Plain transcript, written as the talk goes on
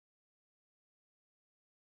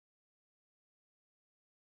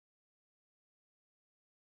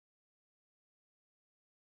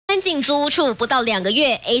安进租屋处不到2个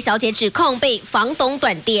月 ，A 小姐指控被房东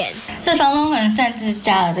短电，这房东可能擅自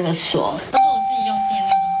加了这个锁，都是我自己用电量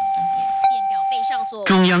的电表被上锁。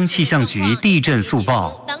中央气象局地震速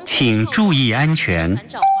报，请注意安全。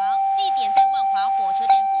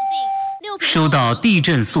收到地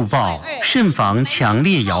震速报，慎防强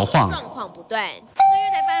烈摇晃。状况不断。2月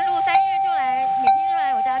才搬入，3月就来，每天就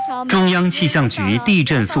来我家敲门。中央气象局地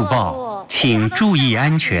震速报，请注意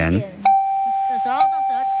安全。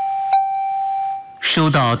收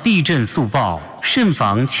到地震速报，慎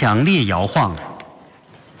防强烈摇晃。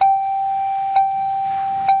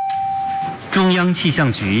中央气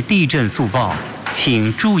象局地震速报，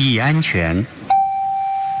请注意安全。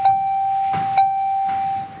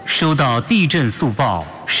收到地震速报，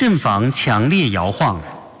慎防强烈摇晃。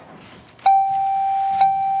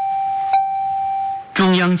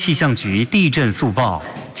中央气象局地震速报，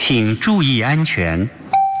请注意安全。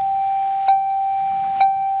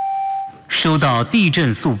收到地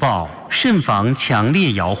震速报，慎防强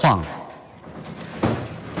烈摇晃。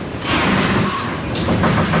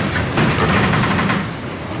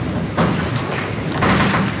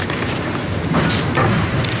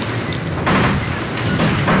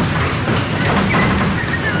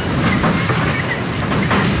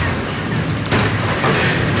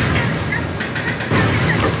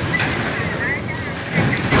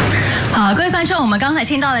各位观众，我们刚才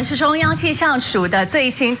听到的是中央气象署的最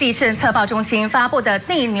新地震测报中心发布的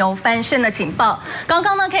地牛翻身的警报。刚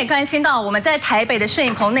刚呢，可以关心到我们在台北的摄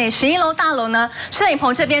影棚内11楼大楼呢，摄影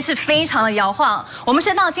棚这边是非常的摇晃。我们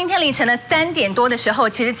是到今天凌晨的3点多的时候，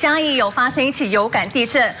其实嘉义有发生一起有感地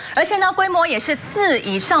震，而且呢规模也是4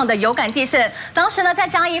以上的有感地震。当时呢在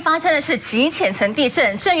嘉义发生的是极浅层地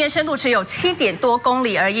震，震源深度只有7点多公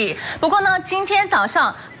里而已。不过呢，今天早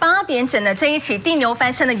上8点整的这一起地牛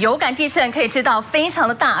翻身的有感地震，可以知道非常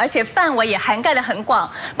的大，而且范围也涵盖得很广，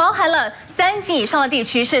包含了3级以上的地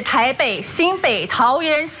区是台北、新北、桃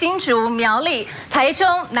园、新竹、苗栗、台中、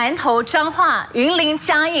南投、彰化、云林、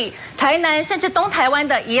嘉义、台南，甚至东台湾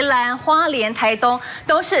的宜兰、花莲、台东，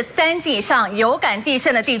都是3级以上有感地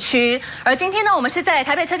震的地区。而今天呢，我们是在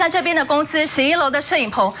台北车站这边的公司11楼的摄影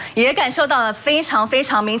棚，也感受到了非常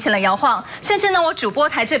明显的摇晃，甚至呢，我主播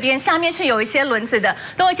台这边下面是有一些轮子的，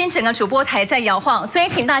都已经整个主播台在摇晃，所以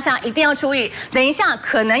请大家一定要注意，等一下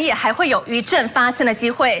可能也还会有余震发生的机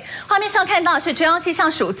会。画面上看到是中央气象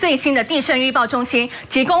署最新的地震预报中心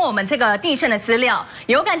提供我们这个地震的资料，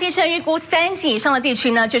有感地震预估3级以上的地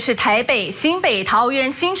区呢，就是台北、新北、桃园、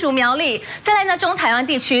新竹、苗栗，再来呢中台湾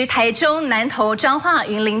地区，台中、南投、彰化、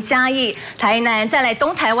云林、嘉义、台南，再来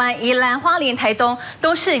东台湾、宜兰、花莲、台东，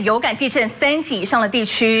都是有感地震3级以上的地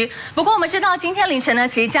区。不过我们知道今天凌晨呢，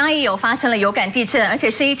其实嘉义有发生了有感地震，而且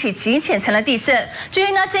是一起极浅层的地震。至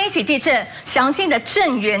于呢这一起地震详细的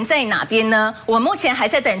震源在哪边呢？我目前还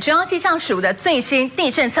在等中央气象署的最新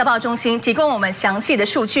地震测报中心提供我们详细的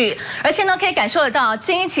数据，而且呢可以感受得到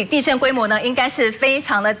这一起地震规模呢应该是非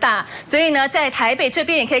常的大，所以呢在台北这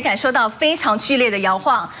边也可以感受到非常剧烈的摇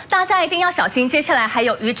晃，大家一定要小心，接下来还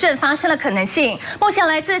有余震发生的可能性。目前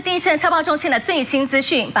来自地震测报中心的最新资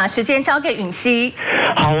讯，把时间交给允熙。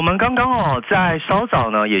好，我们刚刚在稍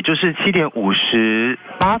早呢，也就是7点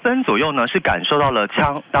58分左右呢，是感受到了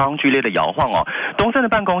相当剧烈的摇晃哦。东森的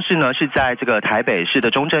办公室呢是在这个台北市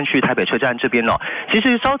的中正区台北车站这边哦。其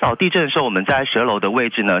实稍早地震的时候，我们在12楼的位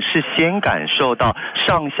置呢是先感受到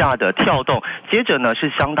上下的跳动，接着呢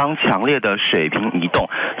是相当强烈的水平移动。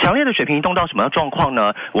强烈的水平移动到什么状况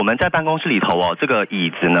呢？我们在办公室里头哦，这个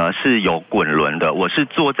椅子呢是有滚轮的，我是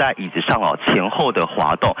坐在椅子上哦，前后的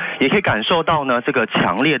滑动，也可以感受到呢这个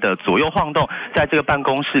强烈的左右晃动，在这个办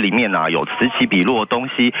公室里面啊有此起彼落东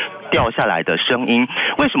西掉下来的声音。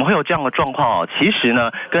为什么会有这样的状况哦？其实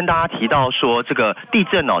呢，跟大家提到说，这个地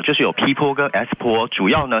震哦，就是有 P 波跟 S 波，主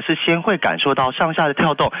要呢是先会感受到上下的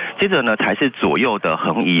跳动，接着呢才是左右的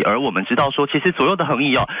横移。而我们知道说，其实左右的横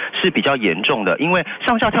移哦是比较严重的，因为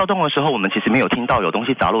上下跳动的时候，我们其实没有听到有东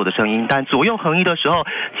西砸落的声音，但左右横移的时候，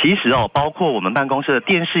其实哦，包括我们办公室的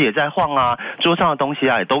电视也在晃啊，桌上的东西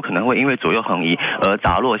啊也都可能会因为左右横移而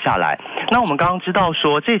砸落下来。那我们刚刚知道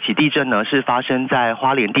说，这起地震呢是发生在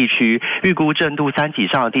花莲地区，预估震度3级以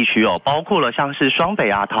上的地区哦，包括了像是双北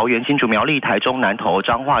啊、桃园、新竹、苗栗、台中、南投、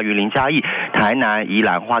彰化、云林、嘉义、台南、宜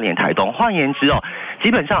兰、花莲、台东。换言之哦，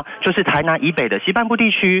基本上就是台南以北的西半部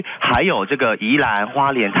地区，还有这个宜兰、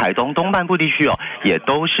花莲、台东东半部地区哦，也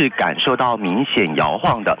都是感受到明显摇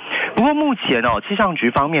晃的。不过目前哦，气象局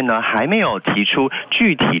方面呢还没有提出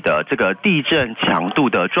具体的这个地震强度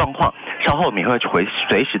的状况，稍后我们也会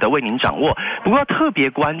随时的为您掌握。不过特别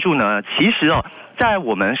关注呢，其实哦，在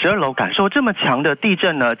我们12楼感受这么强的地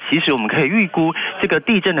震呢，其实我们可以预估这个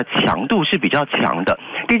地震的强度是比较强的。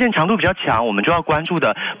地震强度比较强，我们就要关注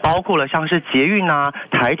的包括了像是捷运啊、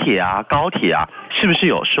台铁啊、高铁啊，是不是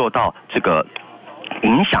有受到这个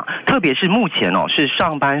影响，特别是目前是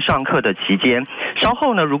上班上课的期间，稍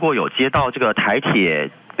后呢如果有接到这个台铁、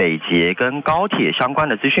北捷跟高铁相关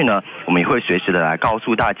的资讯呢，我们也会随时的来告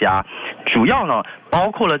诉大家。主要呢包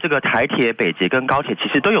括了这个台铁、北捷跟高铁，其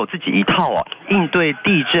实都有自己一套应对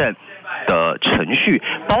地震的程序，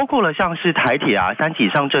包括了像是台铁啊3级以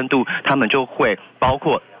上震度，他们就会包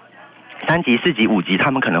括3级、4级、5级，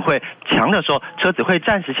他们可能会强的时候，车子会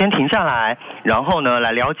暂时先停下来，然后呢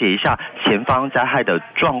来了解一下前方灾害的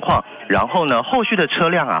状况，然后呢后续的车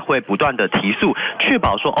辆啊会不断的提速，确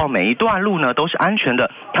保说每一段路呢都是安全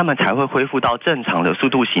的，他们才会恢复到正常的速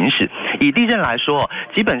度行驶。以地震来说，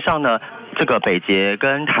基本上呢，这个北捷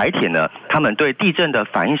跟台铁呢，他们对地震的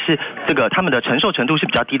反应是他们的承受程度是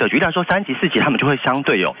比较低的。举例来说，3级、4级他们就会相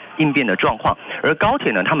对有应变的状况，而高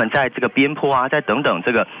铁呢，他们在这个边坡啊，在等等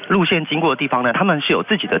这个路线经过的地方呢，他们是有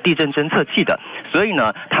自己的地震侦测器的，所以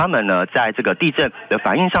呢，他们呢在这个地震的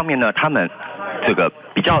反应上面呢，他们这个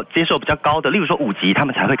比较接受比较高的，例如说5级，他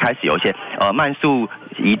们才会开始有一些慢速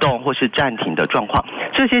移动或是暂停的状况。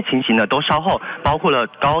这些情形呢，都稍后包括了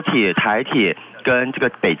高铁、台铁跟这个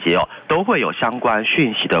北捷都会有相关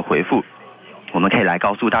讯息的回复，我们可以来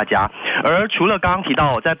告诉大家。而除了刚刚提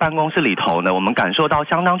到在办公室里头呢，我们感受到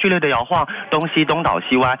相当剧烈的摇晃，东西东倒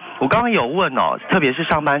西歪。我刚刚有问特别是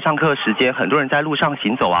上班上课时间，很多人在路上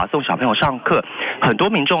行走啊，送小朋友上课，很多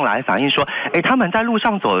民众来反映说，他们在路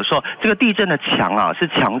上走的时候，这个地震的强啊，是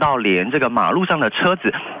强到连这个马路上的车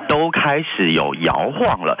子都开始有摇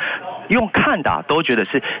晃了。用看的都觉得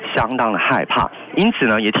是相当的害怕，因此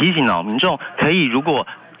呢，也提醒民众可以如果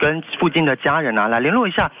跟附近的家人啊来联络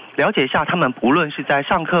一下，了解一下他们不论是在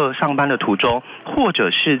上课上班的途中，或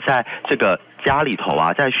者是在这个家里头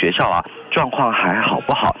啊，在学校啊，状况还好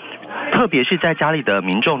不好？特别是在家里的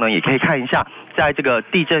民众呢，也可以看一下，在这个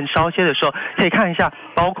地震稍歇的时候，可以看一下，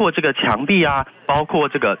包括这个墙壁啊，包括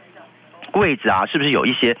这个柜子啊，是不是有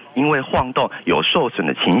一些因为晃动有受损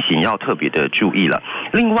的情形，要特别的注意了。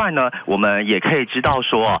另外呢，我们也可以知道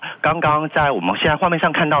说，刚刚在我们现在画面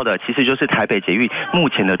上看到的，其实就是台北捷运目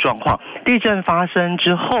前的状况。地震发生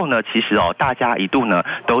之后呢，其实大家一度呢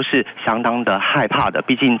都是相当的害怕的，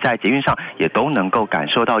毕竟在捷运上也都能够感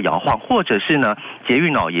受到摇晃，或者是呢，捷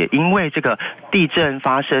运也因为这个地震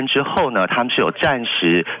发生之后呢，他们是有暂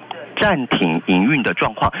时暂停营运的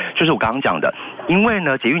状况，就是我刚刚讲的，因为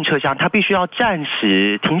呢捷运车厢它必须要暂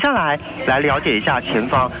时停下来，来了解一下前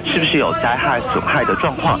方是不是有灾害损害的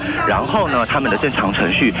状况，然后呢他们的正常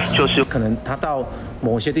程序就是可能他到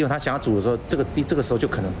某些地方他想要煮的时候，这个时候就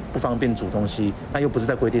可能不方便煮东西，那又不是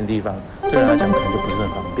在规定的地方，对他来讲可能就不是很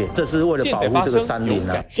方便。这是为了保护这个山林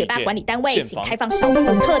啊。水坝管理单位仅开放少数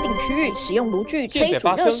特定区域使用炉具炊煮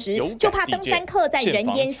热食，就怕登山客在人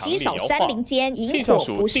烟稀少山林间引火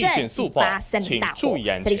不慎，引发森林大火。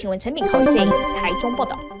三立新闻陈敏豪、建议台中报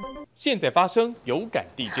道。现在发生有感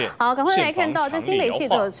地震。好，赶快来看到这新北市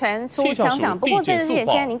有传出枪响，不过这日也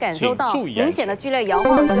现在您感受到明显的剧烈摇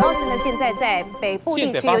晃，主要是呢现在在北部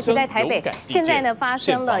地区，尤其在台北，现在呢发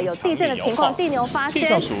生了有地震的情况，地牛发生。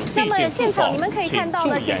那么现场你们可以看到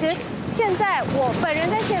呢，其实现在我本人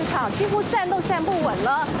在现场几乎站都站不稳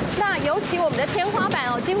了。那尤其我们的天花板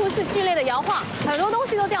几乎是剧烈的摇晃，很多东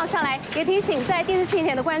西都掉下来。也提醒在电视机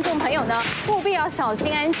前的观众朋友呢，务必要小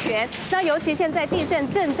心安全。那尤其现在地震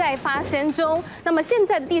正在发生中，那么现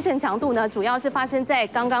在的地震强度呢，主要是发生在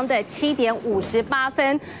刚刚的7点58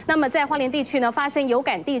分。那么在花莲地区呢，发生有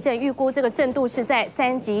感地震，预估这个震度是在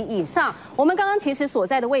3级以上。我们刚刚其实所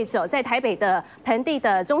在的位置在台北的盆地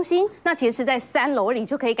的中心，那其实是在3楼里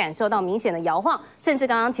就可以感受到明显的摇晃，甚至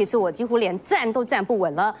刚刚其实我几乎连站都站不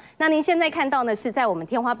稳了。那您现在看到呢，是在我们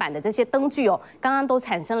天花板的这些灯具刚刚都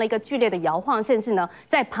产生了一个剧烈的摇晃，甚至呢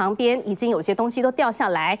在旁边已经有些东西都掉下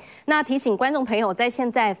来。那提醒观众朋友，在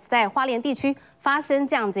现在在花莲地区发生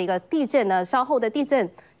这样子一个地震呢，稍后的地震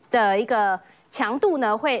的一个强度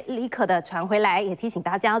呢会立刻的传回来，也提醒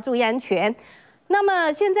大家要注意安全。那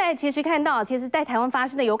么现在其实看到，其实在台湾发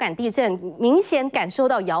生的有感地震，明显感受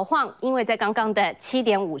到摇晃，因为在刚刚的7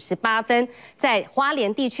点58分，在花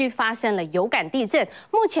莲地区发生了有感地震，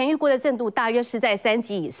目前预估的震度大约是在3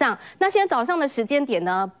级以上。那现在早上的时间点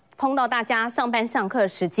呢，碰到大家上班上课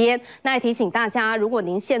时间。那也提醒大家，如果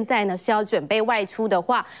您现在呢是要准备外出的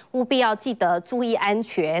话，务必要记得注意安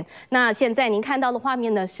全。那现在您看到的画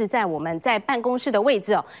面呢，是在我们在办公室的位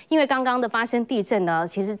置哦。因为刚刚的发生地震呢，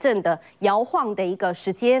其实震的摇晃的一个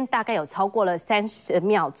时间大概有超过了30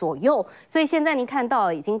秒左右，所以现在您看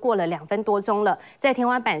到已经过了2分多钟了，在天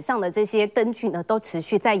花板上的这些灯具呢，都持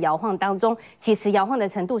续在摇晃当中。其实摇晃的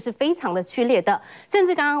程度是非常的剧烈的，甚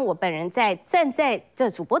至刚刚我本人站在这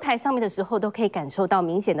主播台上面的时候，都可以感受到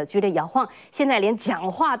明显的剧烈摇晃。现在连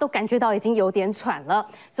讲话都感觉到已经有点喘了，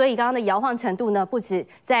所以刚刚的摇晃程度呢，不止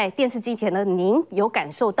在电视机前的您有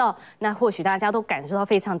感受到，那或许大家都感受到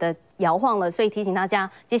非常的摇晃了。所以提醒大家，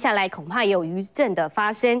接下来恐怕也有余震的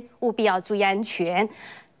发生，务必要注意安全。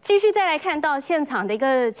继续再来看到现场的一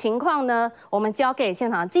个情况呢，我们交给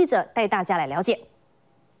现场的记者带大家来了解。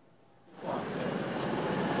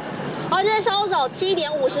而在稍早7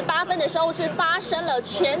点58分的时候，是发生了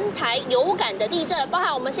全台有感的地震，包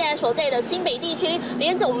含我们现在所在的新北地区，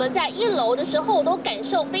连着我们在1楼的时候都感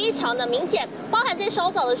受非常的明显，包含在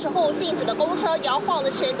稍早的时候，静止的公车摇晃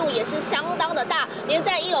的程度也是相当的大，连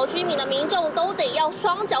在1楼居民的民众都得要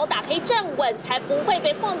双脚打开站稳，才不会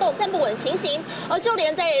被晃动站不稳情形。而就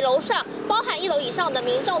连在楼上，包含1楼以上的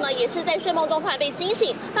民众呢，也是在睡梦中突然被惊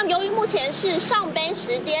醒。那么由于目前是上班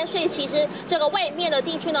时间，所以其实这个外面的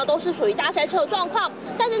地区呢，都是属于大塞车的状况，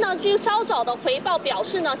但是呢，据稍早的回报表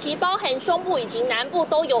示呢，其实包含中部以及南部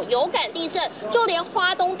都有感地震，就连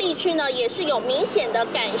花东地区呢也是有明显的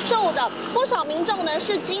感受的。不少民众呢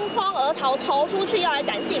是惊慌而逃出去，要来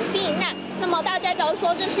赶紧避难。那么大家表示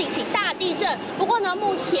说这是一起大地震，不过呢，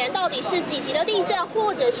目前到底是几级的地震，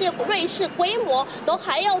或者是瑞士规模，都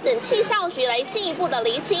还要等气象局来进一步的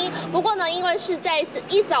厘清。不过呢，因为是在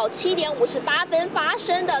一早7点58分发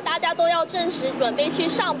生的，大家都要正式准备去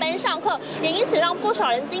上班上课，也因此让不少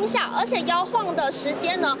人惊吓，而且摇晃的时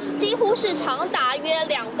间呢，几乎是长达约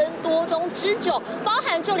2分多钟之久，包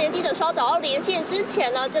含就连记者稍早要连线之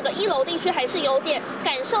前呢，这个1楼地区还是有点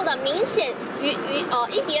感受的明显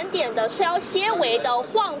一点点的些微的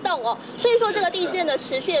晃动哦，所以说这个地震的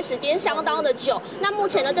持续的时间相当的久。那目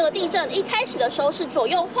前的这个地震一开始的时候是左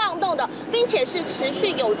右晃动的，并且是持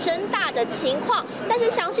续有增大的情况，但是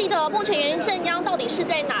详细的目前原因震央到底是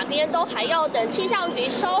在哪边，都还要等气象局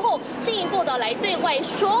稍后进一步的来对外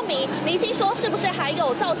说明，厘清说是不是还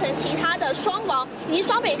有造成其他的伤亡，以及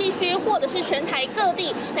双北地区或者是全台各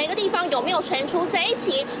地哪个地方有没有传出灾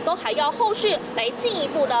情，都还要后续来进一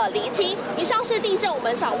步的厘清。以上是地震我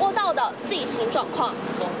们掌握到的最新状况。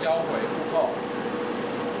交回复后。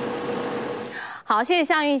好，谢谢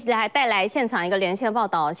夏韵来带来现场一个连线报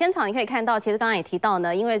道。现场你可以看到，其实刚刚也提到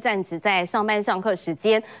呢，因为站直在上班上课时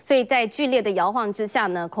间，所以在剧烈的摇晃之下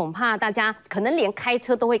呢，恐怕大家可能连开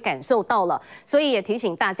车都会感受到了。所以也提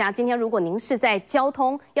醒大家，今天如果您是在交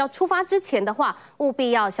通要出发之前的话，务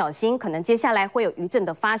必要小心，可能接下来会有余震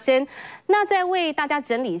的发生。那再为大家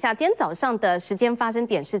整理一下，今天早上的时间发生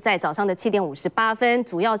点是在早上的7点58分，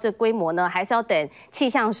主要这规模呢还是要等气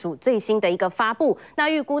象署最新的一个发布。那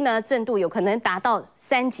预估呢震度有可能达到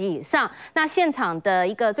3级以上。那现场的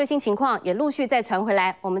一个最新情况也陆续再传回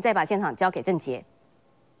来，我们再把现场交给郑杰。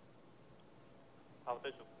好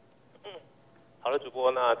的，主播。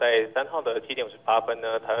那在3号的7点58分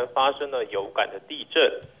呢，台湾发生了有感的地震。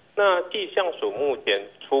那气象署目前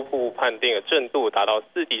初步判定的震度达到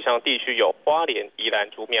4级以上地区有花莲、宜兰、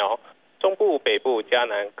竹苗、中部、北部、嘉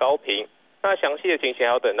南、高屏。那详细的情形还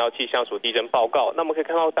要等到气象署地震报告。那我们可以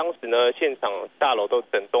看到，当时呢，现场大楼都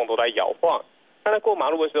整栋都在摇晃。那在过马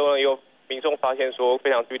路的时候呢，有民众发现说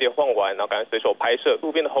非常剧烈晃完，然后赶快随手拍摄，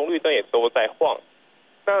路边的红绿灯也都在晃。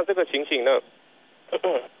那这个情形呢，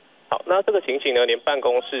好，那这个情形呢，连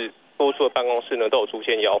多数的办公室呢都有出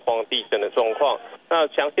现摇晃地震的状况。那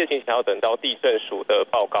详细的情形还要等到地震署的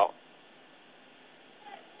报告。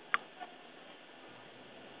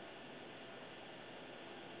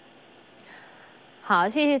好，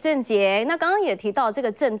谢谢郑杰。那刚刚也提到，这个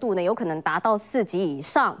震度呢有可能达到4级以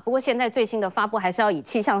上。不过现在最新的发布还是要以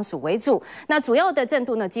气象署为主。那主要的震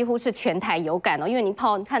度呢几乎是全台有感哦，因为您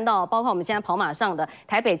看到，包括我们现在跑马上的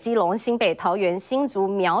台北、基隆、新北、桃园、新竹、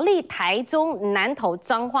苗栗、台中、南投、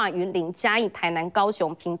彰化、云林、嘉义、台南、高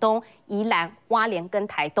雄、屏东、宜兰、花莲跟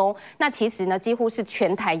台东。那其实呢几乎是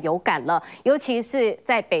全台有感了，尤其是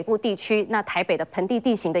在北部地区，那台北的盆地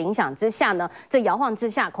地形的影响之下呢，这摇晃之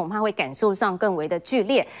下恐怕会感受上更为的剧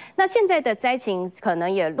烈。那现在的灾情可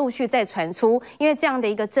能也陆续在传出，因为这样的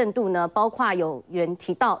一个震度呢，包括有人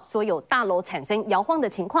提到说有大楼产生摇晃的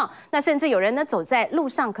情况，那甚至有人呢走在路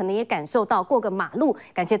上，可能也感受到过个马路，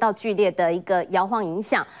感觉到剧烈的一个摇晃影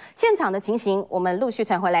响。现场的情形我们陆续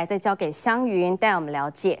传回来，再交给湘云带我们了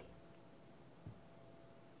解。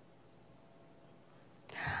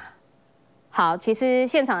好，其实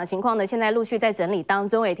现场的情况呢，现在陆续在整理当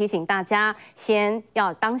中，也提醒大家先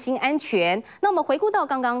要当心安全。那我们回顾到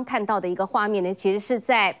刚刚看到的一个画面呢，其实是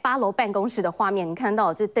在8楼办公室的画面，你看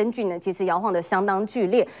到这灯具呢，其实摇晃得相当剧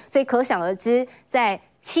烈，所以可想而知，在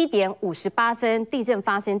7点58分地震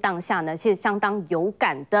发生当下呢，是相当有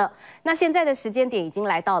感的。那现在的时间点已经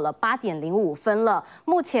来到了8点05分了，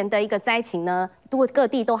目前的一个灾情呢，各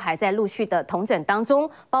地都还在陆续的统整当中，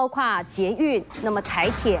包括捷运、那么台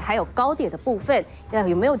铁还有高铁的部分，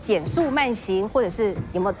有没有减速慢行，或者是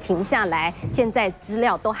有没有停下来？现在资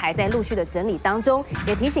料都还在陆续的整理当中，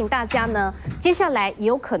也提醒大家呢，接下来也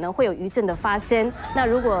有可能会有余震的发生。那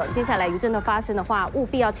如果接下来余震的发生的话，务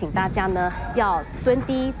必要请大家呢要蹲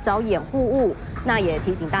低找掩护物。那也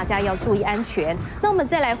提醒大家要注意安全。那我们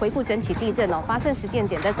再来回顾整起地震哦，发生时间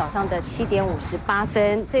点在早上的7点58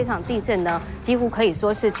分，这场地震呢几乎可以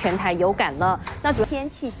说是全台有感了。那天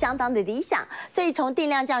气相当的理想，所以从定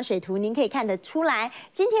量降水图您可以看得出来，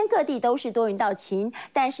今天各地都是多云到晴，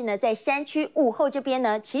但是呢，在山区午后这边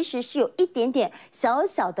呢，其实是有一点点小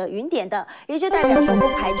小的云点的，也就代表说不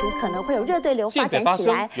排除可能会有热对流发展起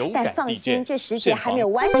来。但放心，这时节还没有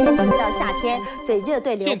完全进入到夏天，所以热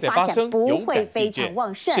对流发展不会非常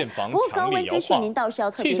旺盛。不过高温资讯您倒是要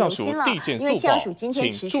特别留心了，因为气象署今天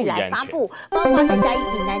持续来发布，包括在嘉义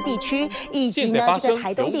以南地区以及呢这个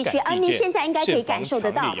台东地区，而您现在应该可以感受得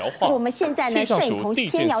到，我们现在呢摄影棚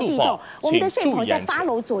天摇地动，我们的摄影棚在8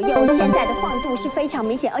楼左右，现在的晃度是非常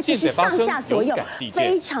明显，而且是上下左右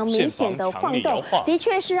非常明显的晃动，的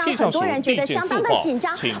确是让很多人觉得相当的紧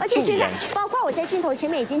张。而且现在包括我在镜头前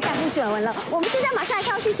面已经站不准稳了，我们现在马上来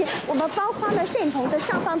看到事情，我们包括呢摄影棚的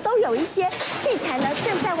上方都有一些器材呢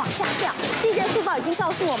正在往下掉。地震速报已经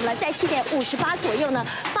告诉我们了，在7点58左右呢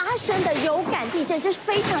发生的有感地震，这是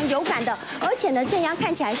非常有感的，而且呢震央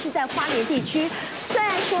看起来是在花莲地区。虽然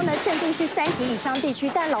说呢震度是3级以上地区，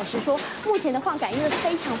但老实说，目前的晃感因为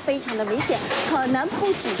非常的明显，可能不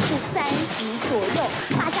只是3级左右，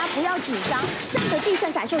大家不要紧张。这样的地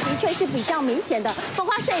震感受的确是比较明显的，包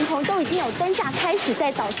括摄影棚都已经有灯架开始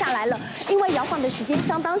在倒下来了，因为摇晃的时间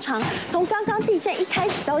相当长，从刚刚地震一开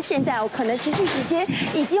始到现在哦，可能持续时间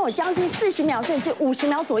已经有将近40秒甚至50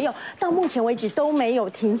秒左右，到目前为止都没有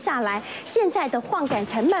停下来，现在的晃感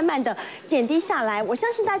才慢慢的减低下来。我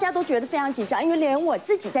相信大家都觉得非常紧张，因为连我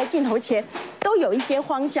自己在镜头前都有一些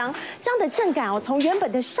慌张。这样的震感哦，从原本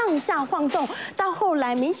的上下晃动到后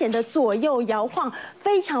来明显的左右摇晃，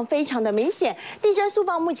非常的明显。地震速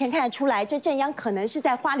报目前看得出来，这震央可能是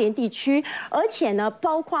在花莲地区，而且呢，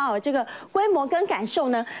包括这个规模跟感受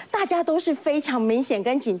呢，大家都是非常明显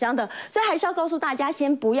跟紧张的，所以还是要告诉大家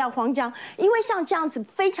先不要慌张，因为像这样子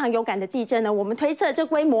非常有感的地震呢，我们推测这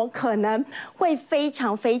规模可能会非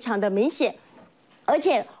常的明显，而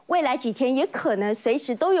且未来几天也可能随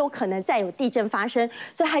时都有可能再有地震发生，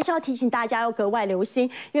所以还是要提醒大家要格外留心。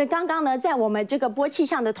因为刚刚呢，在我们这个播气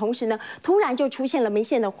象的同时呢，突然就出现了明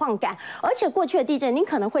显的晃感，而且过去的地震您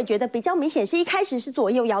可能会觉得比较明显，是一开始是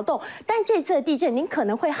左右摇动，但这次的地震您可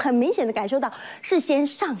能会很明显的感受到是先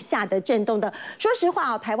上下的震动的。说实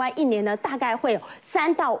话哦，台湾一年呢大概会有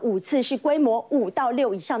3到5次是规模5到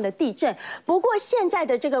6以上的地震，不过现在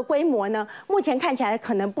的这个规模呢，目前看起来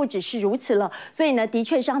可能不只是如此了，所以呢，的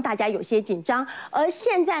确是让大家有些紧张。而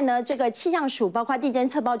现在呢，这个气象署包括地震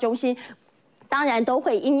测报中心，当然都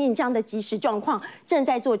会因应这样的即时状况，正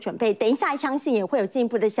在做准备。等一下，相信也会有进一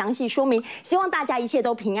步的详细说明。希望大家一切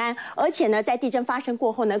都平安。而且呢，在地震发生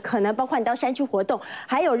过后呢，可能包括你到山区活动，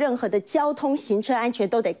还有任何的交通行车安全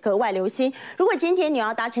都得格外留心。如果今天你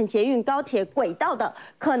要搭乘捷运、高铁轨道的，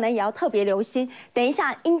可能也要特别留心。等一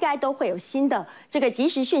下，应该都会有新的这个即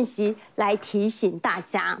时讯息来提醒大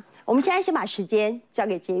家。我们现在先把时间交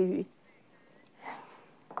给婕妤。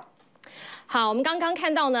好，我们刚刚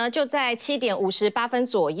看到呢，就在7点58分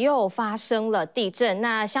左右发生了地震。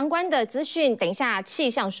那相关的资讯，等一下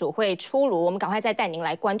气象署会出炉，我们赶快再带您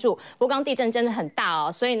来关注。不过刚地震真的很大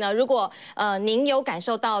哦，所以呢，如果您有感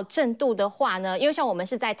受到震度的话呢，因为像我们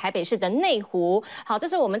是在台北市的内湖，好，这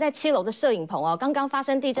是我们在7楼的摄影棚哦。刚刚发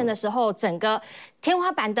生地震的时候，整个天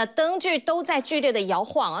花板的灯具都在剧烈的摇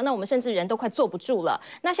晃啊，那我们甚至人都快坐不住了。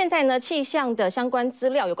那现在呢，气象的相关资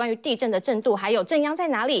料，有关于地震的震度，还有震央在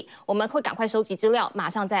哪里，我们会赶快收集资料，马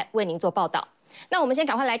上再为您做报道。那我们先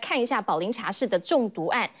赶快来看一下宝林茶室的中毒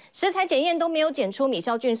案，食材检验都没有检出米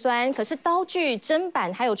硝菌酸，可是刀具、砧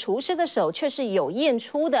板还有厨师的手却是有验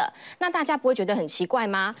出的。那大家不会觉得很奇怪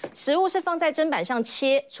吗？食物是放在砧板上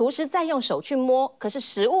切，厨师再用手去摸，可是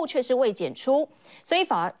食物却是未检出。所以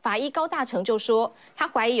法医高大成就说，他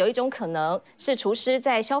怀疑有一种可能是厨师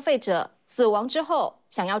在消费者死亡之后，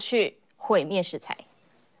想要去毁灭食材。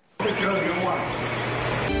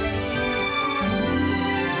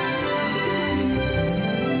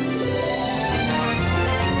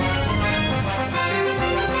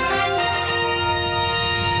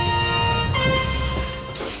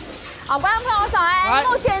好，观众朋友早安！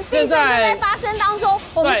目前地震正在发生当中，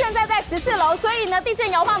我们现在在14楼，所以呢，地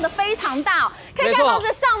震摇晃的非常大哦。可以看到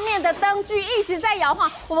这上面的灯具一直在摇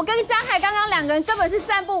晃，我们跟江海刚刚2个人根本是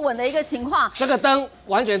站不稳的一个情况。这个灯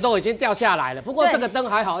完全都已经掉下来了，不过这个灯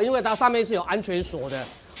还好，因为它上面是有安全锁的。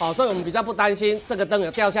好，所以我们比较不担心这个灯有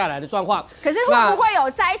掉下来的状况。可是会不会有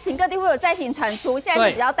灾情？各地会有灾情传出，现在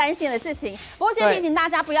是比较担心的事情。不过先提醒大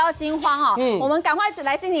家不要惊慌哦，我们赶快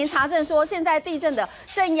来进行查证，说现在地震的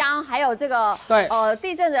震央还有这个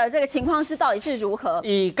地震的这个情况到底是如何。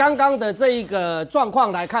以刚刚的这一个状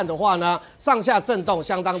况来看的话呢，上下震动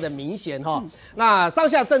相当的明显哈。那上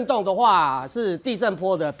下震动的话是地震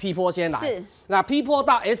波的 P 波先来。是。那 P 波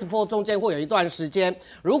到 S 波中间会有一段时间，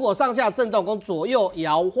如果上下震动跟左右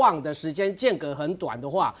摇晃的时间间隔很短的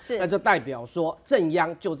话，那就代表说震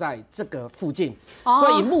央就在这个附近。所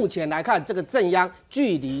以目前来看，这个震央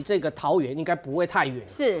距离这个桃园应该不会太远，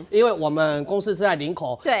是因为我们公司是在林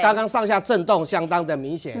口，对，刚刚上下震动相当的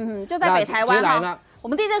明显，就在北台湾哈。我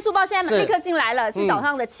们地震速报现在立刻进来了，是早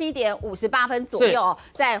上的7点58分左右，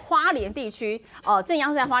在花莲地区，震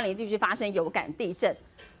央在花莲地区发生有感地震。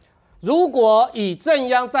如果以震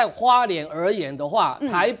央在花莲而言的话，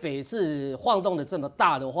台北是晃动的这么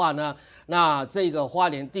大的话呢，那这个花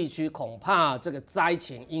莲地区恐怕这个灾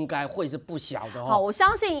情应该会是不小的哦。好，我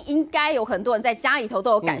相信应该有很多人在家里头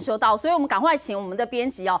都有感受到，所以我们赶快请我们的编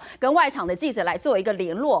辑跟外场的记者来做一个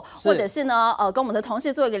联络，或者是呢跟我们的同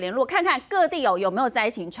事做一个联络，看看各地有没有灾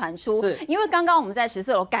情传出。因为刚刚我们在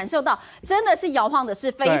14楼感受到真的是摇晃的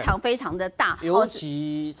是非常非常的大，尤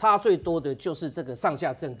其差最多的就是这个上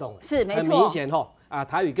下震动，是没错，很明显哈。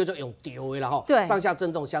台语叫做用丢的啦哈，对，上下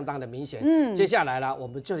震动相当的明显。接下来啦，我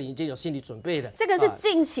们就已经有心理准备了。这个是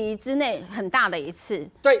近期之内很大的一次。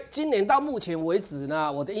对，今年到目前为止呢，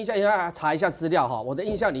我的印象，因为查一下资料哈，我的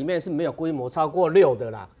印象里面是没有规模超过6的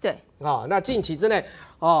啦。对，那近期之内。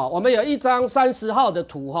我们有一张30号的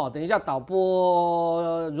图哈，等一下导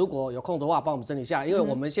播如果有空的话，帮我们整理下来，因为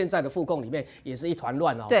我们现在的副控里面也是一团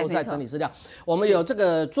乱哦，都是在整理资料。我们有这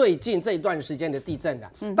个最近这一段时间的地震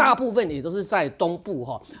的，大部分也都是在东部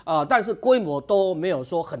哈，但是规模都没有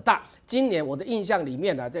说很大。今年我的印象里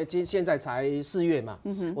面呢，现在才4月嘛，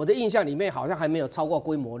我的印象里面好像还没有超过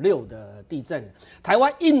规模6的地震。台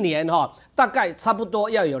湾一年大概差不多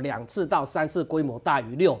要有2次到3次规模大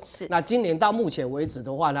于6。那今年到目前为止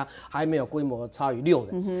的话呢，还没有规模超于6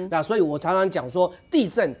的。那所以我常常讲说，地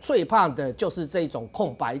震最怕的就是这种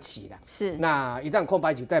空白期啦。是。那一旦空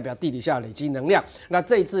白期代表地底下累积能量。那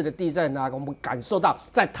这一次的地震呢，我们感受到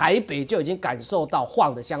在台北就已经感受到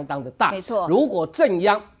晃得相当的大。没错。如果震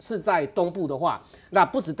央是在东部的话，那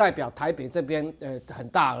不只代表台北这边很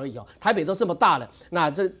大而已哦，台北都这么大了，那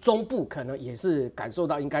这中部可能也是感受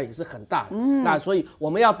到应该也是很大。那所以我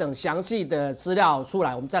们要等详细的资料出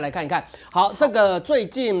来，我们再来看一看。好，这个最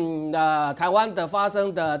近台湾的发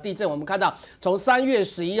生的地震，我们看到从3月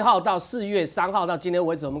11号到4月3号到今天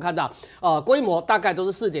为止，我们看到规模大概都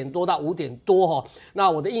是4点多到5点多哈。那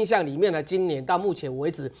我的印象里面呢，今年到目前为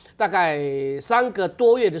止大概3个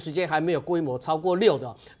多月的时间还没有规模超过6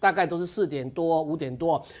的，大概都是4点多5点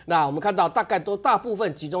多。那我们看到大概都大部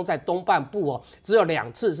分集中在东半部哦，只有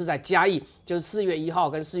2次是在嘉义，就是4月1号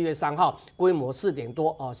跟4月3号，规模4点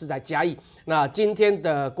多是在嘉义。那今天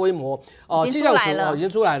的规模气象署已经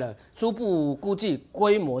出来了，初步估计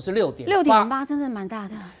规模是6.8，真的蛮大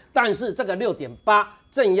的。但是这个6.8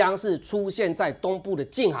震央是出现在东部的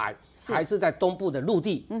近海，还是在东部的陆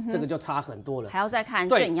地，这个就差很多了。还要再看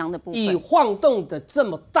震央的部分。以晃动的这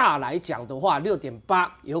么大来讲的话，6.8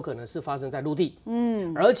有可能是发生在陆地，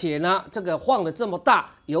而且呢，这个晃的这么大，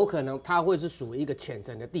有可能它会是属于一个浅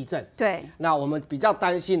层的地震。对。那我们比较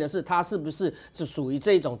担心的是，它是不是属于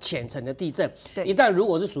这种浅层的地震？对。一旦如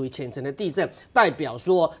果是属于浅层的地震，代表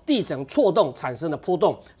说地层错动产生的波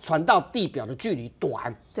动传到地表的距离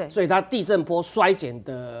短。对，所以它地震波衰减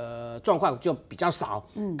的状况就比较少，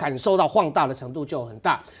感受到晃大的程度就很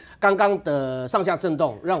大。刚刚的上下震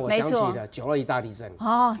动让我想起了921大地震。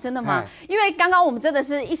真的吗？因为刚刚我们真的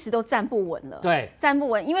是一时都站不稳了。对，站不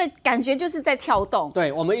稳，因为感觉就是在跳动。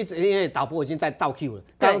对，我们一直因为导播已经在倒 Q 了，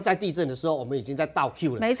刚刚在地震的时候我们已经在倒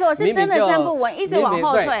Q 了。没错，是真的站不稳，一直往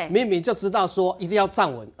后退。明明就知道说一定要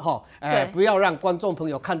站稳不要让观众朋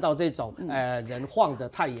友看到这种人晃得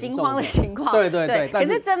太严重、惊慌的情况。对。可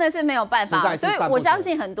是真的是没有办法，所以我相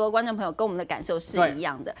信很多观众朋友跟我们的感受是一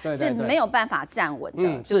样的。是是没有办法站稳的，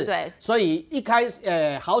对不对？所以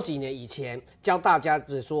好几年以前教大家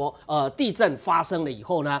是说，地震发生了以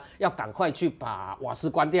后呢，要赶快去把瓦斯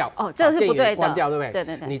关掉。哦，这个是不对的，关掉，对不对？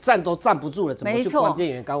对。你站都站不住了，怎么去关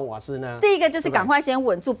电源、关瓦斯呢？第一个就是赶快先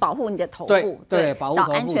稳住，保护你的头部，对，保护头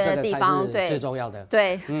部，安全的地方，对，最重要的。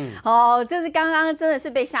对，这是刚刚真的是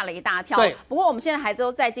被吓了一大跳。对。不过我们现在还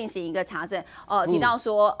都在进行一个查证，提到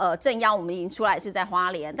说，震央我们已经出来是在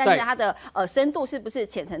花莲，但是它的深度是不是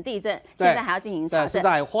浅层地震，现在还要进行查证。是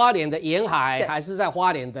在花莲的沿海，还是在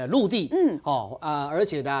花莲的陆地？而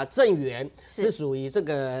且呢，震源是属于这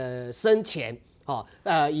个深浅。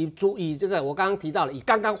以这个我刚刚提到了，以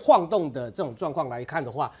刚刚晃动的这种状况来看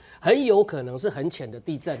的话，很有可能是很浅的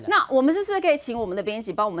地震。那我们是不是可以请我们的编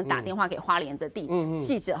辑帮我们打电话给花莲的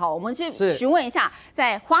记者我们去询问一下，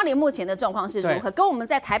在花莲目前的状况是如何，跟我们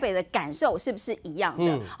在台北的感受是不是一样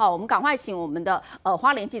的？我们赶快请我们的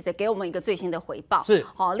花莲记者给我们一个最新的回报。是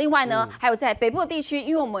另外呢，还有在北部地区，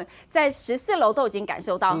因为我们在14楼都已经感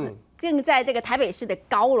受到更在这个台北市的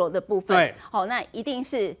高楼的部分，那一定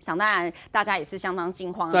是想当然，大家也是相当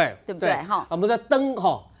惊慌的，对不对？我们的灯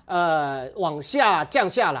往下降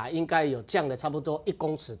下来，应该有降了差不多1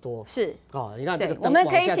公尺多。是你看这个灯，我们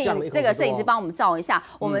可以请这个摄影师帮我们照一下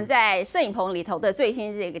我们在摄影棚里头的最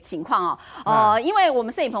新这个情况因为我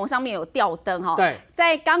们摄影棚上面有吊灯对，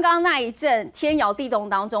在刚刚那一阵天摇地动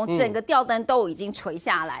当中，整个吊灯都已经垂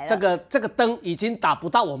下来了。这个灯已经打不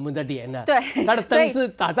到我们的脸了，对，它的灯是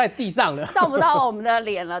打在地上了，照不到我们的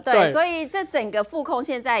脸了。对，所以这整个副控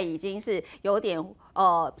现在已经是有点。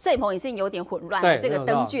摄影棚也是有点混乱的这个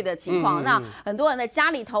灯具的情况，那很多人的家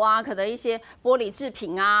里头可能一些玻璃制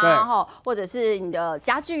品或者是你的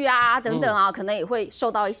家具等等可能也会受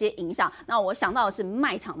到一些影响。那我想到的是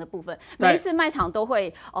卖场的部分，每一次卖场都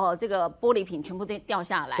会这个玻璃瓶全部都掉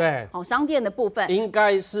下来。对，商店的部分应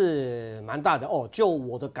该是蛮大的就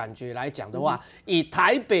我的感觉来讲的话，以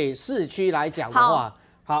台北市区来讲的话，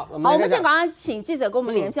好，我们先赶快请记者跟我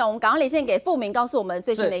们连线，我们赶快连线给富明，告诉我们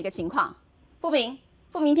最新的一个情况。富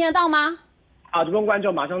明听得到吗？主播观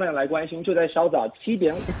众马上来关心，就在稍早7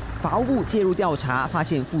点，法务部介入调查，发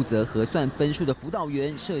现负责核算分数的辅导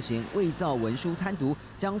员涉嫌伪造文书贪渎，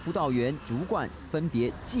将辅导员、主管分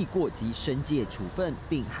别记过及申诫处分，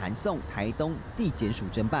并函送台东地检署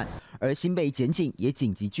侦办。而新北检警也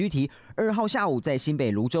紧急拘提，2号下午在新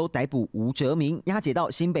北芦洲逮捕吴哲明，押解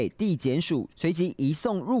到新北地检署，随即移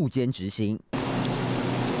送入监执行。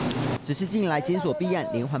只是近来检所弊案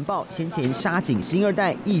连环爆，先前杀警星2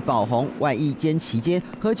代易宝红外役兼期间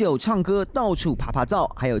喝酒唱歌到处爬爬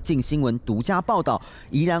灶，还有镜新闻独家报道，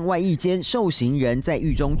宜兰外役间受刑人在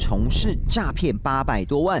狱中从事诈骗800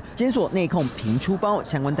多万，检所内控频出包，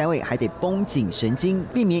相关单位还得绷紧神经，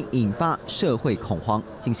避免引发社会恐慌。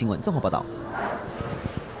镜新闻综合报道。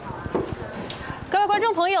各位观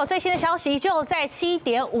众朋友，最新的消息就在7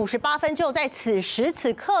点58分，就在此时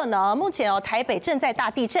此刻呢。目前台北正在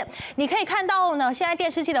大地震，你可以看到呢，现在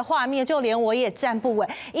电视机的画面，就连我也站不稳，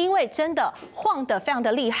因为真的晃得非常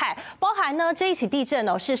的厉害。包含呢这一起地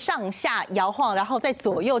震是上下摇晃，然后在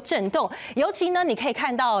左右震动。尤其呢，你可以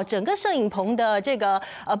看到整个摄影棚的这个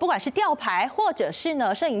不管是吊牌或者是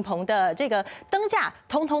呢摄影棚的这个灯架，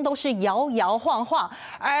通通都是摇摇晃晃。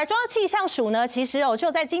而中央气象署呢，其实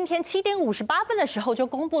就在今天7点58分的时候就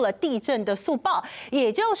公布了地震的速报，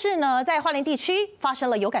也就是呢，在花莲地区发生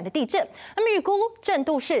了有感的地震，那么预估震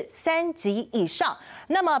度是3级以上，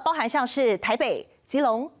那么包含像是台北、基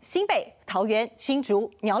隆、新北、桃园、新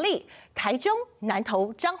竹、苗栗、台中、南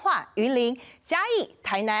投、彰化、云林、嘉义、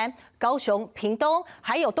台南、高雄、屏东，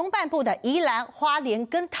还有东半部的宜兰、花莲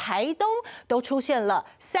跟台东都出现了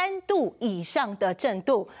3度以上的震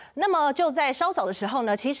度。那么就在稍早的时候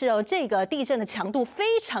呢，其实这个地震的强度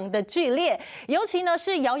非常的剧烈，尤其呢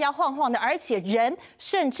是摇摇晃晃的，而且人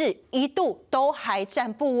甚至一度都还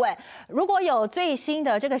站不稳。如果有最新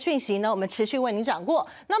的这个讯息呢，我们持续为您掌握。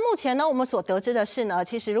那目前呢，我们所得知的是呢，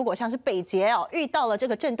其实如果像是北捷遇到了这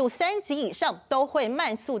个震度3级以上，都会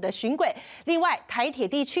慢速的巡轨。另外，台铁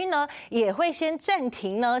地区呢，也会先暂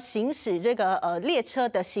停呢行驶这个列车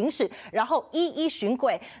的行驶，然后一一巡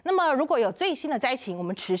轨。那么如果有最新的灾情，我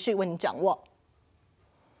们持续为您掌握。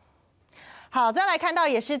好，再来看到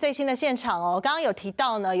也是最新的现场刚刚有提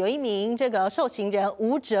到呢，有一名这个受刑人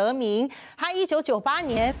吴哲明，他1998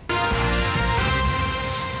年。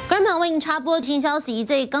观众朋马为您插播新消息，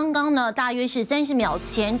在刚刚呢，大约是30秒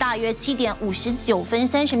前，大约7点59分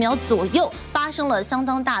30秒左右，发生了相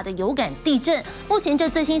当大的有感地震。目前这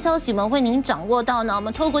最新消息我们为您掌握到呢，我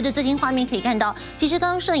们透过这最新画面可以看到，其实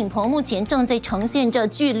刚刚摄影棚目前正在呈现着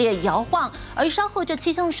剧烈摇晃，而稍后这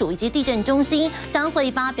气象署以及地震中心将会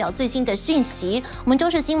发表最新的讯息，我们中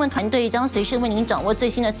视新闻团队将随时为您掌握最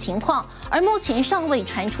新的情况。而目前尚未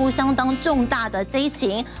传出相当重大的灾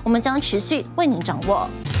情，我们将持续为您掌握。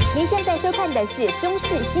您现在收看的是中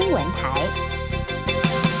视新闻台。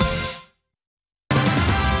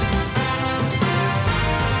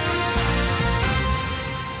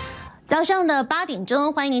早上的8点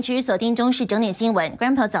钟，欢迎您持续锁定中视整点新闻。观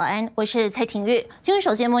众朋友早安，我是蔡廷玉。新闻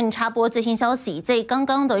首先为您插播最新消息，在刚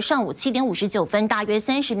刚的上午7点59分，大约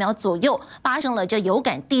30秒左右，发生了这有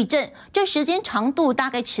感地震。这时间长度大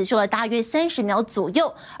概持续了大约30秒左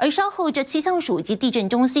右。而稍后这气象署以及地震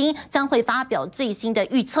中心将会发表最新的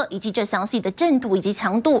预测，以及这详细的震度以及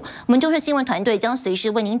强度。我们中视新闻团队将随时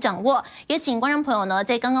为您掌握。也请观众朋友呢，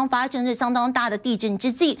在刚刚发生这相当大的地震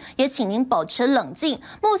之际，也请您保持冷静。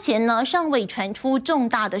目前呢，尚未传出重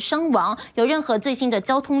大的伤亡，有任何最新的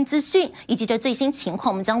交通资讯以及这最新情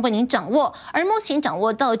况，我们将为您掌握。而目前掌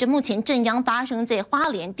握到这目前震央发生在花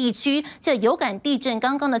莲地区，这有感地震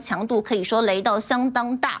刚刚的强度可以说雷到相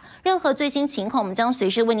当大，任何最新情况我们将随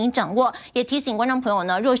时为您掌握。也提醒观众朋友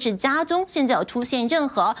呢，若是家中现在有出现任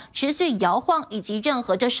何持续摇晃以及任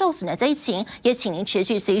何这受损的灾情，也请您持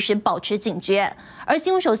续随时保持警觉。而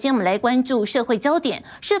新闻首先我们来关注社会焦点，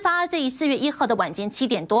事发在4月1号的晚间7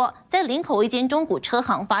点多，在林口一间中古车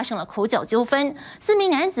行发生了口角纠纷，4名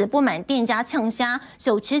男子不满店家呛虾，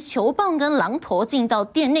手持球棒跟榔头进到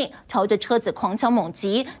店内，朝着车子狂敲猛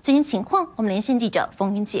击。最新情况，我们连线记者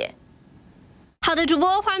冯云姐。好的，主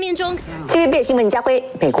播画面中 TVBS 新闻家辉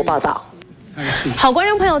美国报道。好，观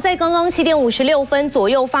众朋友，在刚刚7点56分左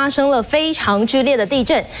右发生了非常剧烈的地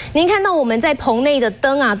震。您看到我们在棚内的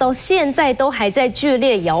灯啊，到现在都还在剧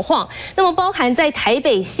烈摇晃。那么，包含在台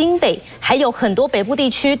北、新北，还有很多北部地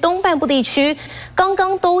区、东半部地区，刚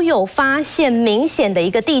刚都有发现明显的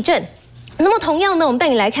一个地震。那么同样呢，我们带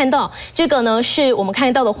你来看到这个呢，是我们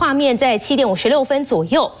看到的画面，在7点56分左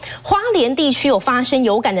右，花莲地区有发生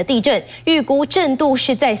有感的地震，预估震度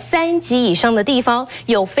是在3级以上的地方，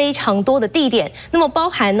有非常多的地点。那么包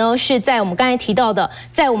含呢，是在我们刚才提到的，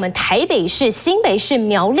在我们台北市、新北市、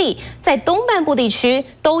苗栗，在东半部地区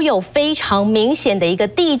都有非常明显的一个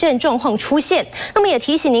地震状况出现。那么也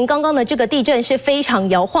提醒您，刚刚的这个地震是非常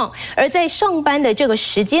摇晃，而在上班的这个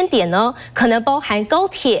时间点呢，可能包含高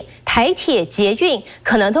铁、台铁、捷运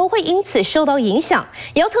可能都会因此受到影响，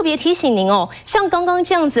也要特别提醒您哦，像刚刚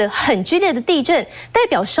这样子很剧烈的地震，代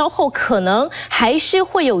表稍后可能还是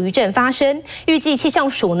会有余震发生。预计气象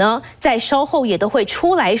署呢，在稍后也都会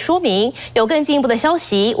出来说明，有更进一步的消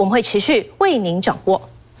息，我们会持续为您掌握。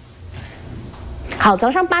好，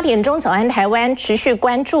早上8点钟，早安台湾，持续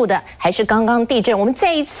关注的还是刚刚地震，我们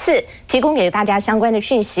再一次提供给大家相关的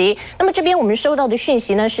讯息。那么这边我们收到的讯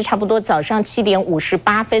息呢，是差不多早上7点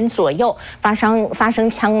58分左右发生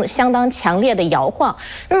相当强烈的摇晃。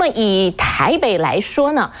那么以台北来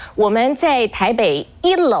说呢，我们在台北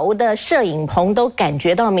1楼的摄影棚都感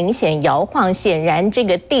觉到明显摇晃，显然这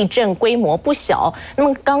个地震规模不小。那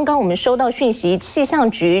么刚刚我们收到讯息，气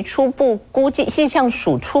象署初步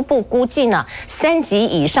估计呢，3级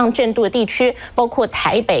以上震度的地区包括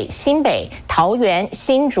台北、新北、桃园、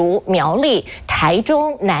新竹、苗栗、台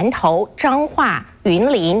中、南投、彰化、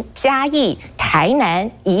云林、嘉义、台南、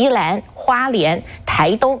宜兰、花莲、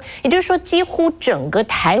台东，也就是说，几乎整个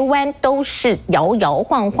台湾都是摇摇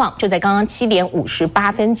晃晃。就在刚刚7点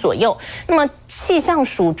58分左右，那么气象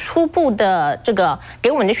署初步的这个给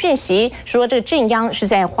我们的讯息说，这个震央是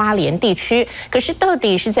在花莲地区，可是到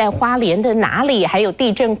底是在花莲的哪里，还有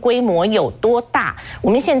地震规模有多大，我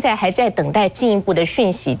们现在还在等待进一步的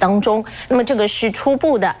讯息当中。那么这个是初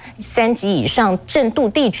步的3级以上震度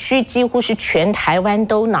地区，几乎是全台湾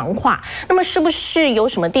都囊括。那么是不是有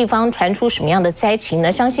什么地方传出什么样的灾情呢？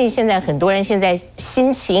相信现在很多人现在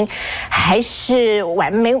心情还是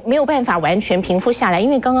没有办法完全平复下来，因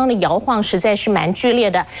为刚刚的摇晃实在是蛮剧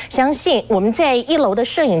烈的。相信我们在1楼的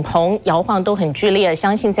摄影棚摇晃都很剧烈，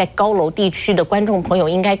相信在高楼地区的观众朋友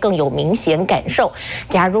应该更有明显感受。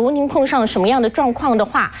假如您碰上什么样的状况的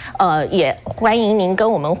话，也欢迎您跟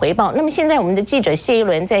我们回报。那么现在我们的记者谢一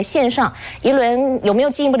伦在线上，一伦有没有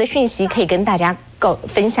进一步的讯息可以跟大家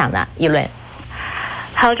分享呢？一伦。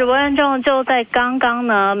好，主播观众，就在刚刚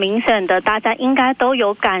呢，明显的大家应该都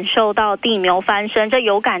有感受到地牛翻身。这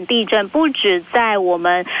有感地震不止在我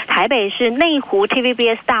们台北市内湖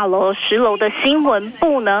TVBS 大楼10楼的新闻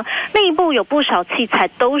部呢，内部有不少器材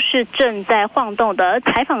都是正在晃动的，而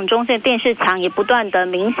采访中心电视墙也不断的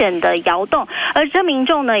明显的摇动，而这民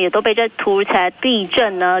众呢也都被这突如其来地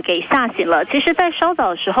震呢给吓醒了。其实，在稍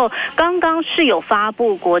早的时候，刚刚是有发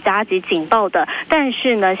布国家级警报的，但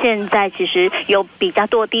是呢，现在其实有比较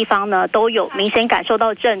多地方呢都有明显感受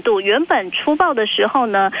到震度。原本出报的时候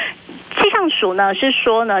呢，气象署呢是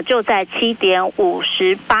说呢，就在7点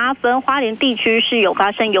58分，花莲地区是有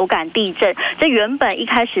发生有感地震。这原本一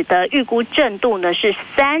开始的预估震度呢是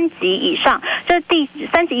3级以上，这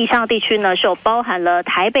3级以上的地区呢是有包含了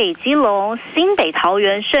台北、基隆、新北、桃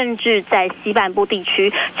园，甚至在西半部地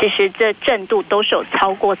区，其实这震度都是有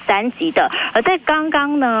超过3级的。而在刚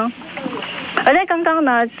刚呢，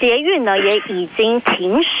捷运呢也已经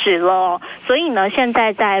停驶了哦，所以呢，现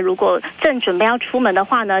在如果正准备要出门的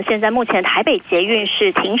话呢，现在目前台北捷运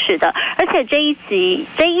是停驶的，而且这一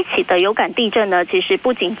起的有感地震呢，其实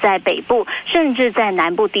不仅在北部，甚至在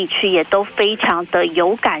南部地区也都非常的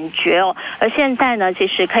有感觉哦。而现在呢，其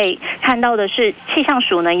实可以看到的是，气象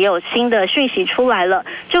署呢也有新的讯息出来了，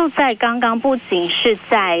就在刚刚，不仅是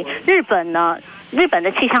在日本呢。日本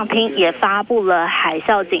的气象厅也发布了海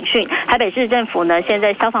啸警讯，台北市政府呢，现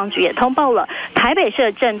在消防局也通报了，台北市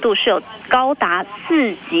的震度是有高达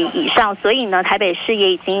4级以上，所以呢，台北市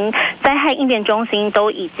也已经灾害应变中心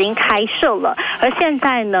都已经开设了。而现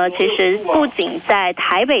在呢，其实不仅在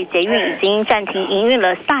台北捷运已经暂停营运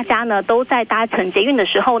了，大家呢都在搭乘捷运的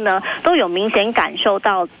时候呢，都有明显感受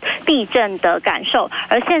到地震的感受。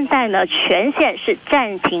而现在呢，全线是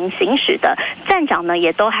暂停行驶的，站长呢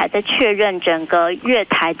也都还在确认整个月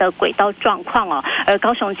台的轨道状况哦。而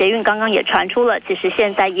高雄捷运刚刚也传出了，其实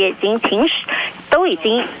现在也已经停驶，都已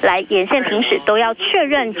经来沿线停驶，都要确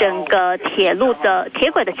认整个铁路的铁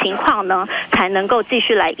轨的情况呢，才能够继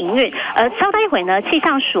续来营运。而稍待一会呢，气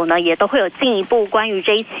象署呢也都会有进一步关于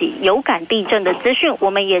这一起有感地震的资讯，我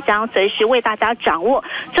们也将随时为大家掌握。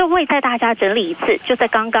这为在大家整理一次，就在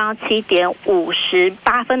刚刚7点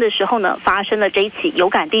58分的时候呢，发生了这一起有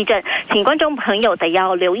感地震，请观众朋友得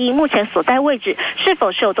要留意目前所在位置是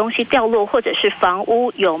否是有东西掉落，或者是房屋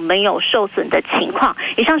有没有受损的情况。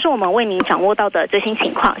以上是我们为您掌握到的最新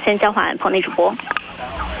情况，先交还彭内主播。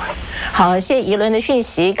好，谢谢宜伦的讯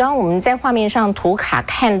息。刚刚我们在画面上图卡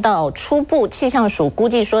看到，初步气象署估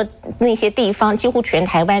计说那些地方几乎全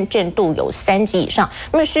台湾震度有3级以上。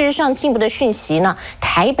那么事实上进一步的讯息呢，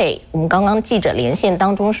台北我们刚刚记者连线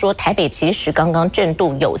当中说，台北其实刚刚震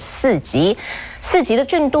度有4级。4级的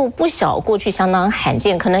震度不小，过去相当罕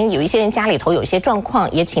见，可能有一些人家里头有些状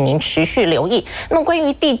况，也请您持续留意。那么关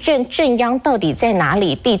于地震震央到底在哪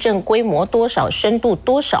里，地震规模多少，深度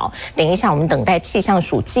多少，等一下我们等待气象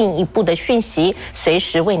署进一步的讯息，随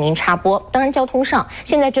时为您插播。当然交通上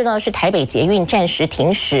现在知道是台北捷运暂时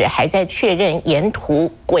停驶，还在确认沿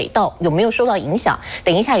途轨道有没有受到影响，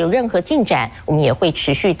等一下有任何进展，我们也会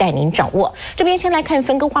持续带您掌握。这边先来看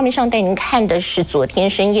分割画面上带您看的是昨天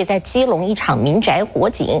深夜在基隆一场民宅火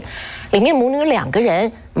警，里面母女2个人，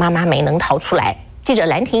妈妈没能逃出来。记者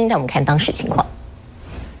兰婷带我们看当时情况。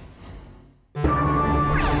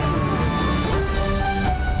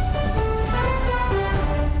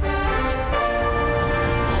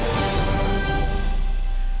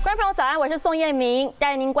早安，我是宋彦明，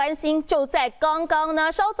带您关心。就在刚刚呢，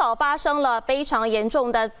稍早发生了非常严重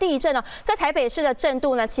的地震呢，在台北市的震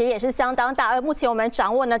度呢，其实也是相当大。而目前我们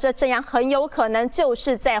掌握呢，这震央很有可能就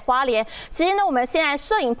是在花莲。其实呢，我们现在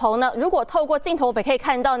摄影棚呢，如果透过镜头，我们可以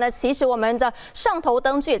看到呢，其实我们的上头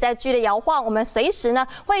灯具也在剧烈摇晃。我们随时呢，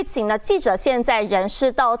会请呢记者现在人士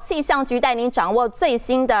到气象局带您掌握最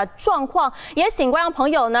新的状况。也请观众朋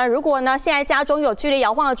友呢，如果呢现在家中有剧烈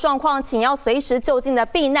摇晃的状况，请要随时就近的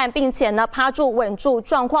避难，并且呢趴住稳住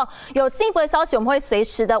状况。有进一步的消息，我们会随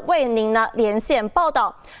时的为您呢连线报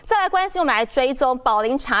道。再来关心，我们来追踪宝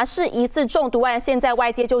林茶室疑似中毒案，现在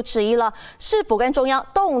外界就质疑了，市府跟中央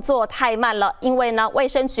动作太慢了，因为呢卫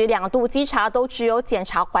生局2度稽查都只有检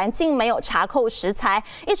查环境，没有查扣食材，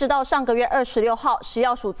一直到上个月26号，食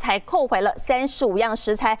药署才扣回了35样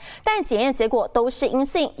食材，但检验结果都是阴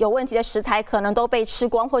性，有问题的食材可能都被吃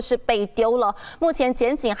光或是被丢了。目前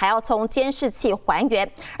检警还要从监视器还原。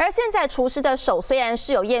而现在厨师的手虽然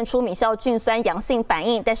是有验出米酵菌酸阳性反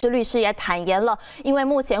应，但是律师也坦言了，因为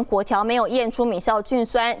目前国条没有验出米酵菌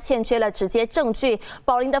酸，欠缺了直接证据，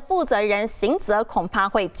宝林的负责人刑责恐怕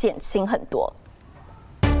会减轻很多。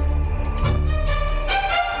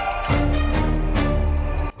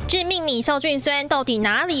致命米酵菌酸到底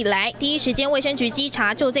哪里来？第一时间卫生局稽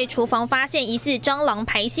查，就在厨房发现疑似蟑螂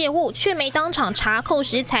排泄物，却没当场查扣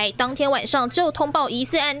食材。当天晚上就通报疑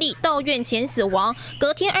似案例，到院前死亡。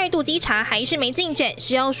隔天2度稽查还是没进展，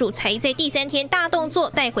食药署才在第3天大动作，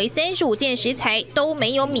带回35件食材都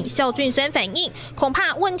没有米酵菌酸反应，恐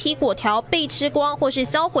怕问题果条被吃光或是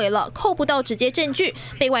销毁了，扣不到直接证据，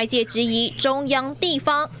被外界质疑中央地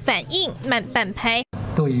方反应慢半拍。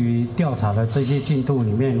对于调查的这些进度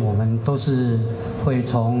里面，我们都是会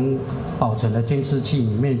从保存的监视器里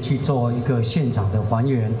面去做一个现场的还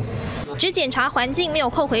原。只检查环境没有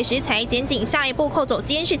扣回食材，检警下一步扣走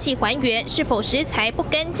监视器还原，是否食材不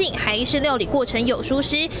干净，还是料理过程有疏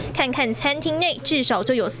失？看看餐厅内至少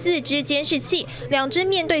就有4只监视器，2只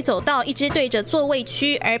面对走道，1只对着座位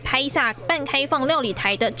区，而拍下半开放料理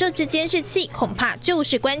台的这只监视器，恐怕就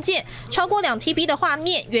是关键。超过2 TB 的画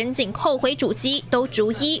面，远景扣回主机都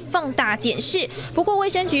逐一放大检视。不过卫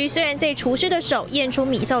生局虽然在厨师的手验出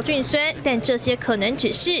米酵菌酸，但这些可能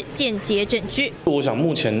只是间接证据。我想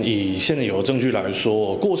目前以现在有的证据来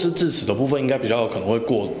说，过失致死的部分应该比较有可能会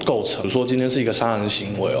构成，比如说今天是一个杀人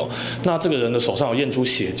行为哦，那这个人的手上有验出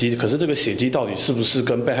血迹，可是这个血迹到底是不是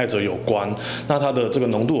跟被害者有关？那它的这个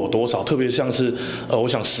浓度有多少？特别像是我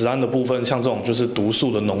想食安的部分，像这种就是毒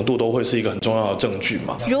素的浓度都会是一个很重要的证据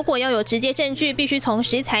嘛。如果要有直接证据，必须从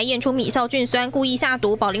食材验出米酵菌酸，故意下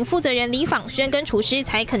毒。保龄负责人李访轩跟厨师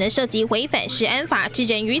才可能涉及违反食安法，致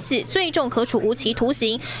人于死，最重可处无期徒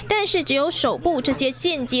刑。但是只有手部这些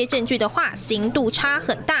间接证据的话，刑度差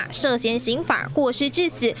很大，涉嫌刑法过失致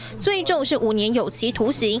死，最重是5年有期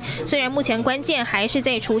徒刑。虽然目前关键还是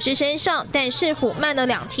在厨师身上，但市府慢了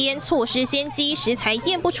2天，错失先机，食材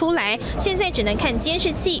验不出来，现在只能看监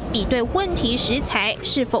视器比对问题食材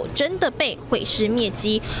是否真的被毁尸灭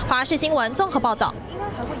迹。华视新闻综合报道。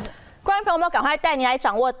观众朋友们，赶快带您来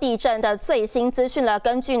掌握地震的最新资讯了。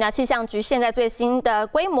根据气象局现在最新的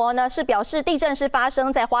规模呢，是表示地震是发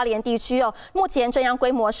生在花莲地区哦。目前震央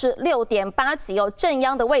规模是6.8级哦，震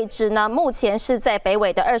央的位置呢，目前是在北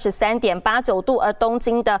纬的23.89度，而东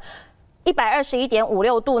经的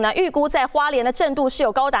121.56度呢，预估在花莲的震度是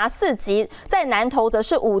有高达4级，在南投则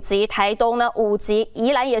是5级，台东呢5级，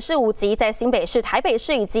宜兰也是5级，在新北市、台北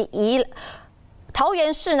市以及桃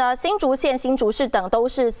园市呢、新竹县、新竹市等都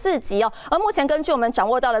是4级哦。而目前根据我们掌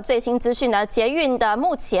握到的最新资讯呢，捷运的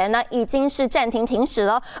目前呢已经是暂停停驶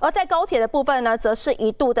了，而在高铁的部分呢，则是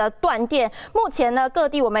1度的断电。目前呢，各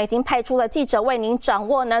地我们已经派出了记者为您掌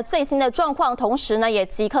握呢最新的状况，同时呢，也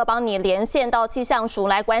即刻帮你连线到气象署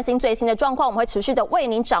来关心最新的状况。我们会持续的为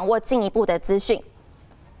您掌握进一步的资讯。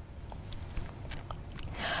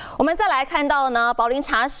我们再来看到呢，宝林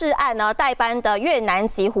茶室案呢，代班的越南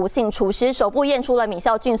籍胡姓厨师首部验出了米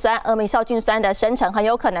酵菌酸，而米酵菌酸的生成很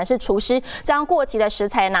有可能是厨师将过期的食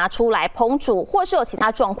材拿出来烹煮，或是有其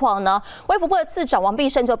他状况呢。卫福部的次长王必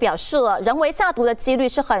胜就表示了，人为下毒的几率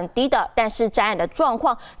是很低的，但是摘案的状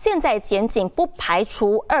况，现在检警不排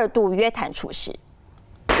除2度约谈厨师。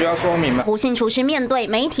需要说明吗？胡姓厨师面对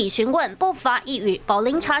媒体询问，不发一语。宝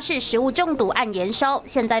林茶室食物中毒案延烧，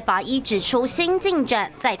现在法医指出新进展，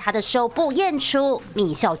在他的手部验出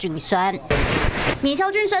米酵菌酸。米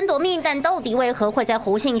酵菌酸夺命，但到底为何会在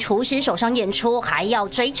胡姓厨师手上验出，还要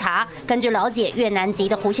追查。根据了解，越南籍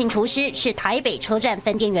的胡姓厨师是台北车站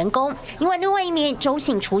分店员工，另外一名周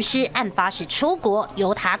姓厨师案发时出国，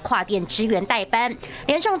由他跨店支援代班，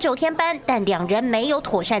连上9天班，但2人没有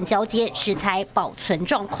妥善交接食材保存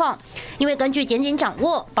状况。因为根据检警掌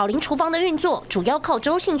握，宝林厨房的运作主要靠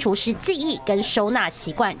周姓厨师记忆跟收纳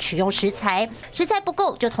习惯取用食材，食材不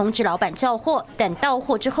够就通知老板叫货，等到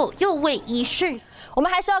货之后又未依顺。我们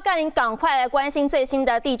还是要带您赶快来关心最新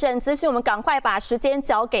的地震资讯，我们赶快把时间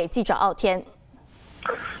交给记者傲天。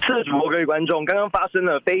是的，主播各位观众，刚刚发生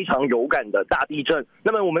了非常有感的大地震。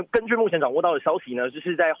那么我们根据目前掌握到的消息呢，就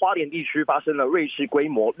是在花莲地区发生了瑞士规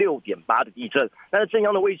模6.8的地震。那震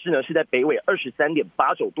央的位置呢是在北纬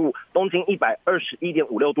23.89度，东经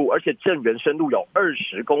121.56度，而且震源深度有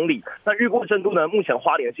20公里。那预估震度呢，目前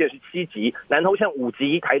花莲县是7级，南投县5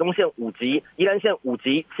级，台东县5级，宜兰县5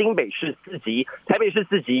级，新北市4级，台北市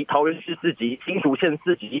4级，桃园市4级，新竹县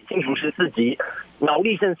4级，新竹市4级，苗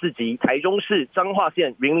栗县4级，台中市、彰化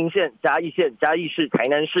县、云林县、嘉义县、嘉义市、台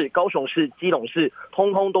南市、高雄市、基隆市，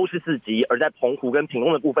通通都是4级，而在澎湖跟屏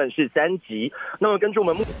东的部分是3级。那么根据我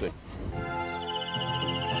们目前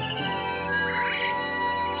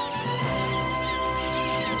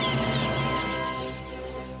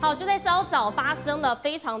好，就在稍早发生了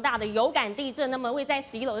非常大的有感地震，那么位在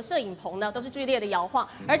11楼的摄影棚呢，都是剧烈的摇晃，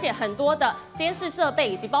而且很多的监视设备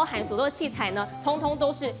以及包含所有的器材呢，通通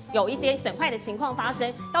都是有一些损坏的情况发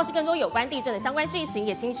生。要是更多有关地震的相关讯息，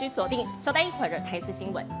也请锁定稍待一会儿的台视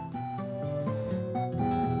新闻。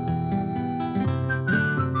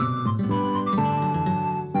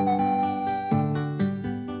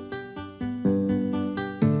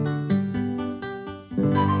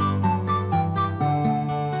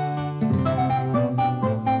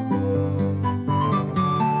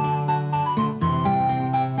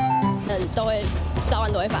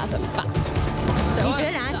都会发生吧？你觉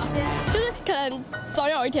得哪几件？就是可能总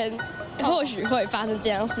有一天，或许会发生这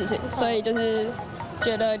样的事情，所以就是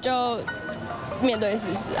觉得就面对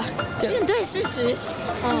事实啊，就面对事实。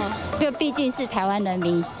就毕竟是台湾人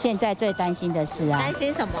民现在最担心的事啊。担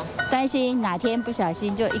心什么？担心哪天不小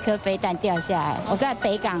心就一颗飞弹掉下来。我在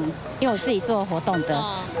北港，因为我自己做活动的，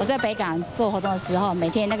我在北港做活动的时候，每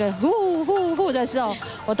天那个呼呼呼的时候，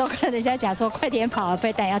我都跟人家讲说，快点跑，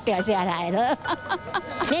飞弹要掉下来了。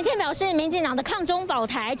年轻表示，民进党的抗中保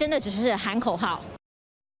台真的只是喊口号。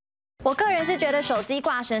我个人是觉得手机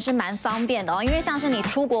挂绳是蛮方便的哦，因为像是你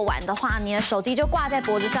出国玩的话，你的手机就挂在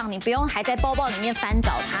脖子上，你不用还在包包里面翻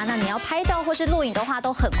找它。那你要拍照或是录影的话，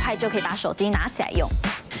都很快就可以把手机拿起来用。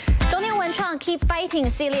中天文创 Keep Fighting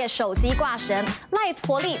系列手机挂绳 ，Life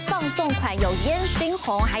活力放送款有烟熏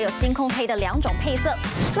红还有星空黑的2种配色。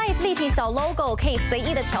Life 立体小 logo 可以随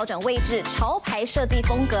意的调整位置，潮牌设计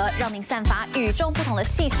风格让您散发与众不同的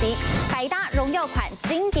气息。百搭荣耀款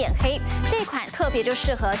经典黑，这款特别就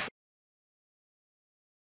适合喜